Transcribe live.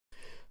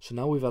So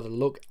now we've had a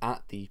look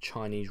at the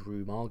Chinese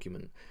room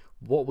argument.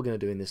 What we're going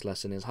to do in this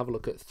lesson is have a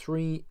look at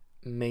three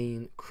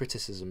main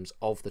criticisms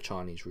of the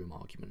Chinese room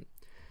argument.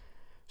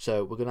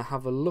 So we're going to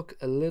have a look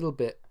a little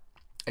bit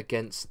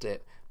against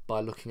it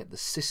by looking at the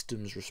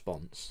system's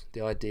response,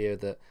 the idea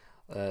that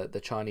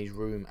the Chinese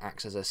room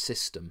acts as a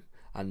system,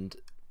 and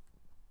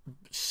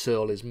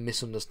Searle is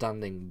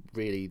misunderstanding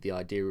really the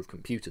idea of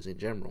computers in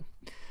general.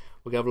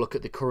 We're going to have a look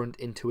at the current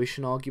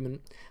intuition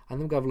argument, and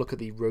then we're going to have a look at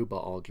the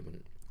robot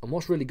argument. And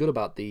what's really good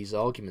about these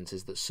arguments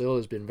is that Searle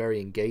has been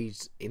very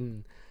engaged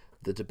in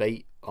the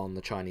debate on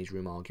the Chinese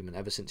room argument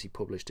ever since he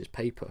published his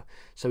paper.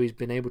 So he's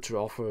been able to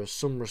offer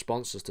some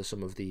responses to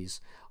some of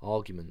these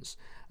arguments.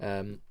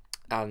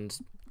 And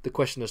the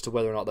question as to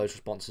whether or not those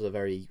responses are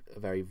very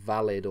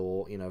valid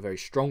or very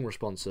strong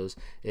responses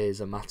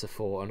is a matter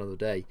for another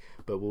day.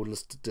 But we'll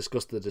just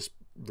discuss the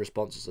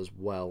responses as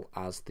well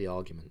as the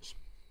arguments.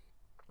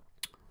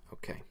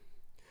 Okay.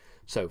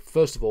 So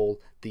first of all,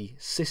 the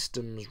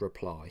system's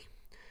reply.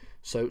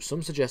 So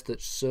some suggest that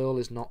Searle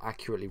is not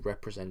accurately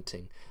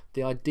representing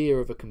the idea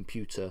of a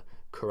computer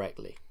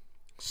correctly.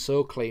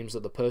 Searle claims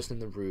that the person in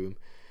the room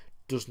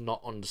does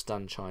not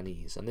understand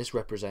Chinese, and this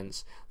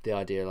represents the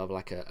idea of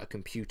like a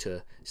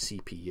computer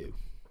CPU.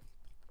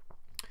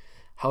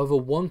 However,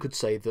 one could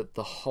say that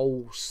the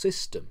whole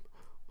system,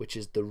 which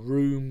is the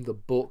room, the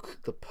book,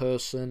 the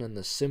person, and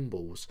the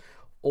symbols,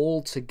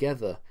 all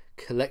together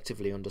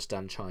collectively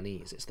understand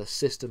Chinese. It's the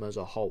system as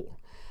a whole.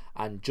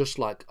 And just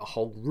like a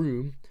whole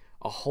room,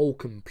 a whole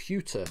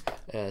computer,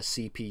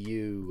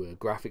 CPU,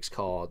 graphics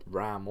card,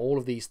 RAM, all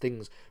of these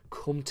things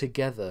come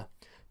together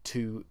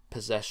to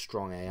possess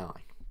strong AI.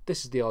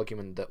 This is the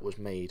argument that was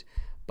made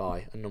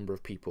by a number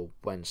of people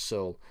when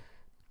Searle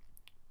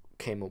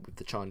came up with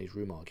the Chinese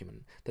room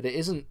argument, that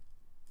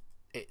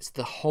it's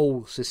the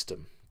whole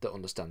system that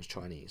understands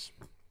Chinese.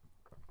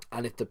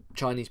 And if the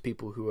Chinese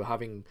people who are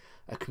having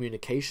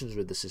communications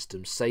with the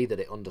system say that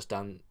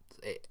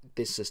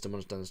this system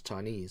understands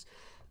Chinese,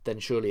 then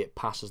surely it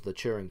passes the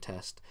Turing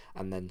test,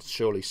 and then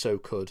surely so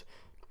could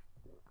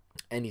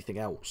anything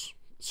else.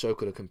 So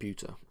could a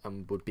computer,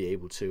 and would be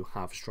able to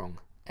have strong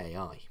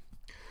AI.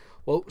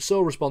 Well,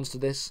 Searle responds to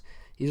this.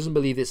 He doesn't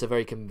believe it's a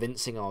very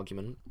convincing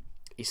argument.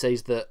 He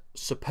says that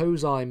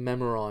suppose I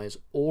memorize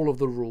all of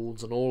the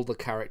rules and all the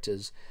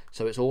characters,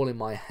 so it's all in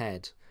my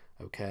head,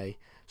 okay,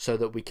 so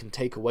that we can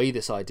take away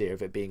this idea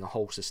of it being a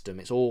whole system.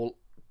 It's all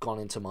gone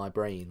into my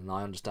brain and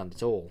I understand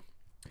it all.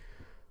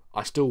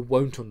 I still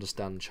won't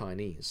understand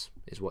Chinese,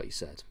 is what he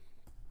said.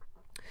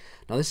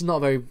 Now, this is not a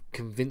very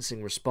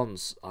convincing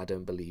response, I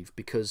don't believe,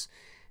 because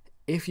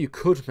if you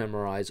could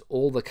memorize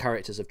all the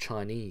characters of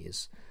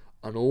Chinese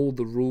and all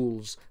the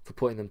rules for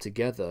putting them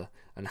together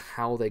and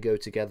how they go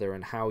together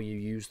and how you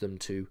use them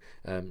to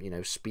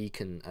speak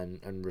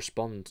and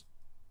respond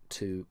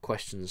to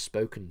questions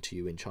spoken to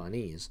you in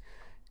Chinese,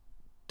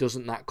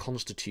 doesn't that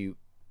constitute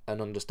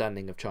an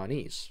understanding of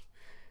Chinese?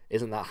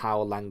 Isn't that how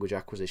language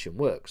acquisition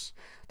works?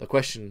 The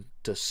question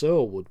to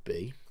Searle would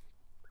be,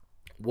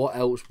 what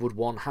else would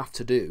one have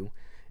to do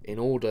in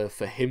order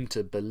for him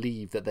to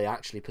believe that they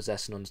actually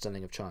possess an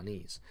understanding of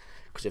Chinese?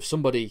 Because if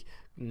somebody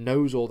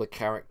knows all the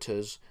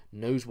characters,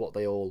 knows what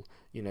they all,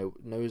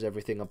 knows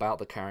everything about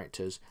the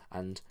characters,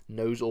 and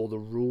knows all the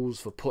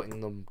rules for putting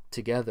them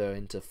together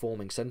into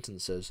forming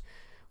sentences,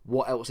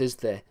 what else is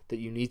there that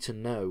you need to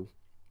know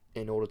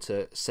in order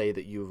to say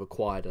that you have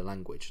acquired a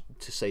language,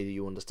 to say that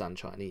you understand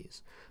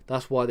Chinese?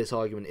 That's why this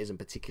argument isn't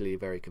particularly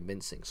very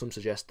convincing. Some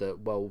suggest that,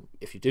 well,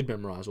 if you did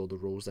memorize all the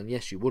rules, then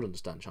yes, you would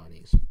understand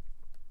Chinese.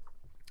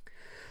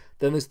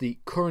 Then there's the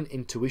current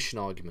intuition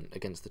argument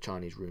against the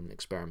Chinese room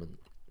experiment.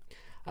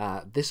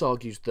 This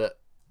argues that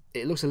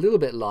it looks a little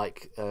bit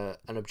like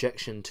an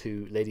objection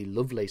to Lady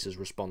Lovelace's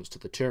response to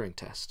the Turing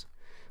test.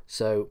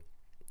 So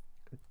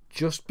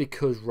just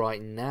because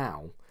right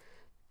now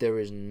there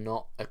is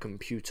not a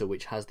computer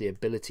which has the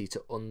ability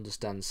to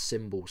understand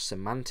symbols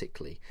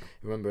semantically.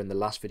 Remember in the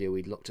last video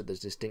we looked at the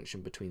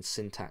distinction between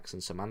syntax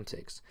and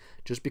semantics.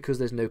 Just because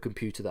there's no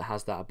computer that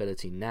has that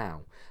ability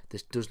now,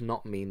 this does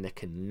not mean there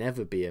can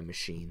never be a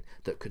machine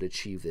that could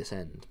achieve this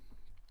end.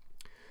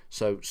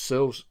 So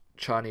Searle's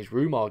Chinese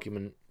room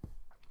argument,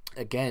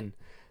 again,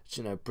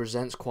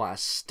 presents quite a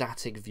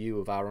static view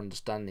of our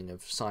understanding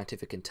of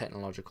scientific and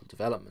technological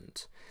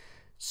development.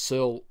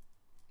 Searle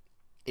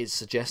is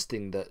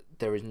suggesting that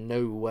there is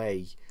no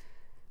way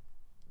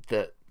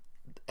that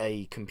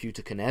a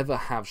computer can ever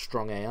have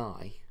strong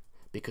AI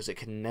because it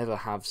can never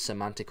have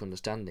semantic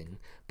understanding,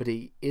 but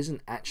he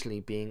isn't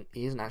actually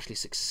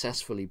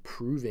successfully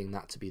proving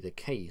that to be the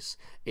case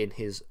in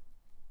his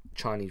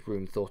Chinese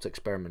room thought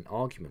experiment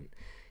argument.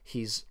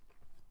 He's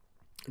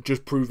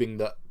just proving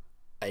that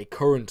a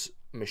current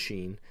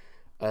machine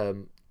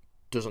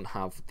doesn't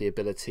have the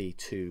ability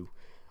to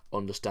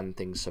understand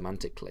things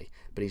semantically,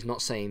 but he's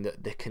not saying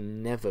that there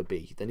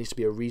needs to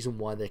be a reason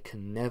why there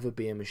can never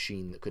be a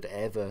machine that could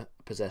ever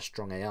possess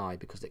strong AI,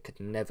 because it could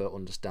never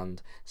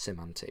understand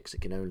semantics.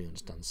 It can only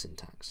understand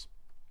syntax.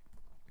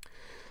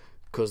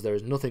 Because there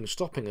is nothing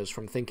stopping us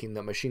from thinking that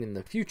a machine in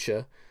the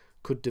future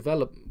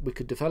we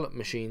could develop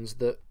machines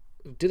that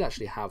did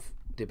actually have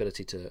the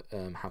ability to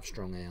have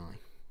strong AI.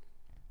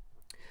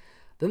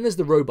 Then there's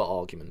the robot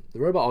argument. The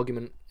robot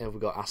argument, we've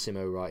got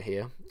Asimo right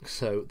here.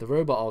 So the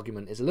robot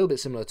argument is a little bit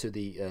similar to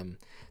the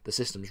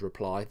systems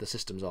reply, the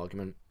systems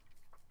argument.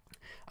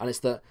 And it's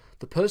that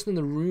the person in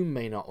the room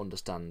may not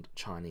understand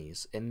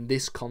Chinese in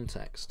this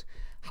context.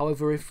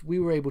 However, if we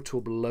were able to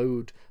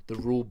upload the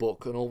rule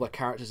book and all the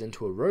characters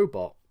into a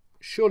robot,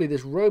 surely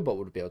this robot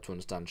would be able to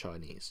understand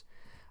Chinese.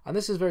 And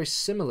this is very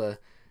similar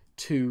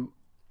to,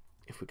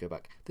 if we go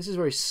back, this is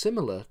very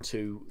similar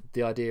to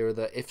the idea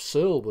that if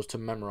Searle was to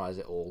memorize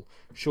it all,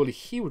 surely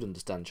he would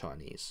understand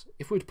Chinese.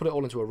 If we were to put it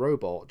all into a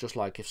robot, just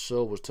like if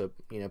Searle was to,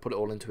 put it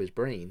all into his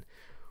brain,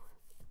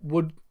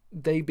 would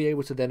they be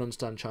able to then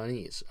understand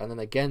Chinese? And then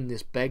again,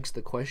 this begs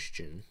the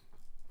question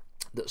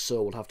that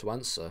Searle would have to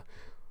answer: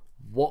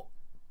 what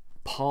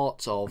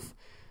parts of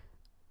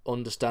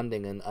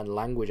understanding and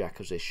language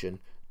acquisition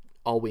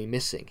are we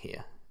missing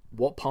here?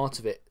 What part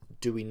of it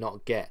do we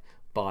not get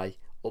by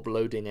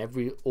uploading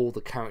all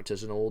the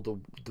characters and all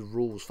the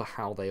rules for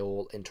how they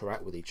all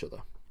interact with each other?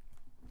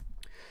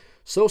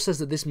 Searle says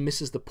that this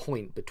misses the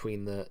point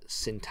between the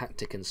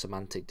syntactic and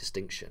semantic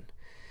distinction.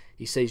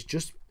 He says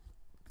just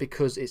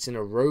because it's in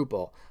a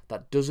robot,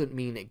 that doesn't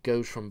mean it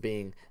goes from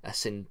being a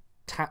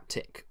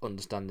syntactic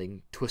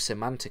understanding to a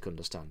semantic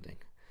understanding.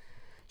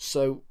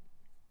 So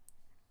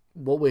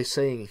what we're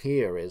saying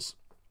here is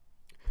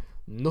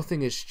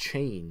nothing has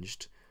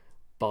changed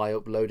by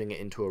uploading it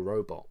into a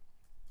robot.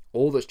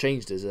 All that's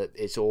changed is that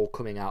it's all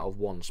coming out of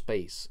one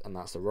space, and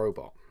that's the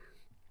robot.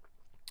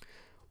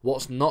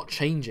 What's not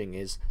changing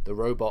is the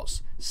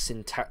robot's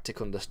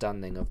syntactic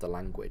understanding of the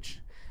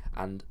language,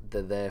 and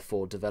they're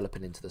therefore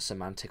developing into the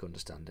semantic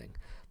understanding.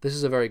 This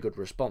is a very good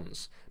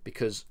response,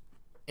 because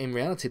in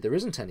reality there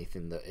isn't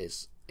anything that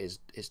is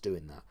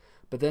doing that.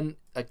 But then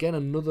again,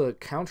 another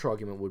counter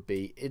argument would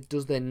be,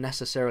 does there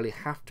necessarily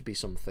have to be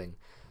something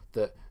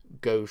that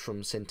goes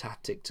from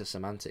syntactic to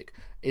semantic?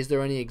 Is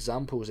there any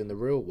examples in the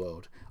real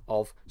world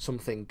of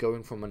something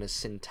going from a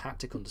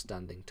syntactic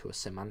understanding to a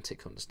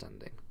semantic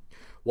understanding?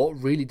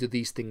 What really do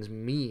these things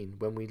mean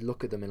when we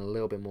look at them in a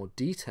little bit more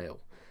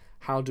detail?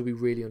 How do we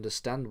really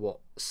understand what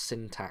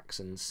syntax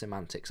and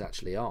semantics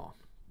actually are?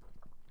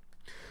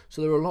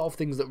 So there are a lot of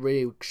things that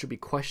really should be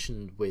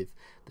questioned with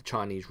the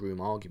Chinese room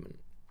argument.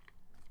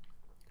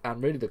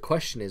 And really the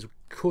question is,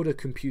 could a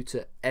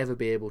computer ever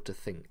be able to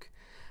think?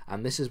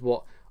 And this is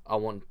what I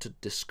want to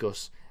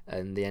discuss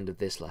in the end of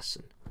this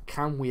lesson.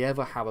 Can we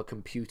ever have a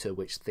computer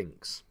which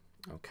thinks?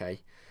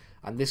 Okay,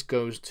 and this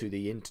goes to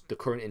the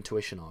current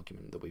intuition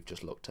argument that we've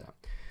just looked at.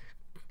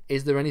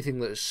 Is there anything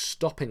that is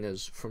stopping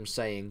us from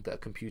saying that a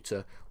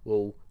computer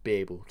will be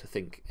able to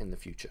think in the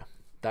future?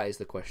 That is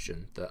the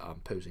question that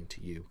I'm posing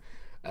to you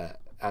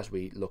as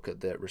we look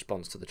at the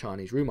response to the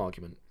Chinese room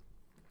argument.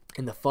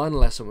 In the final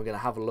lesson, we're going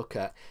to have a look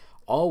at,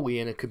 are we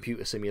in a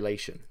computer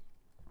simulation?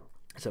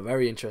 It's a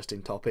very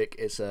interesting topic.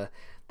 It's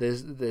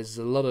there's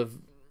a lot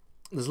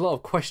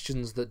of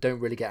questions that don't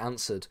really get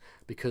answered,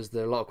 because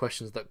there are a lot of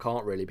questions that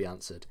can't really be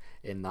answered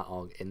in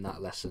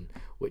that lesson,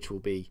 which will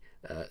be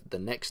the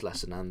next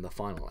lesson and the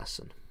final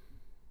lesson.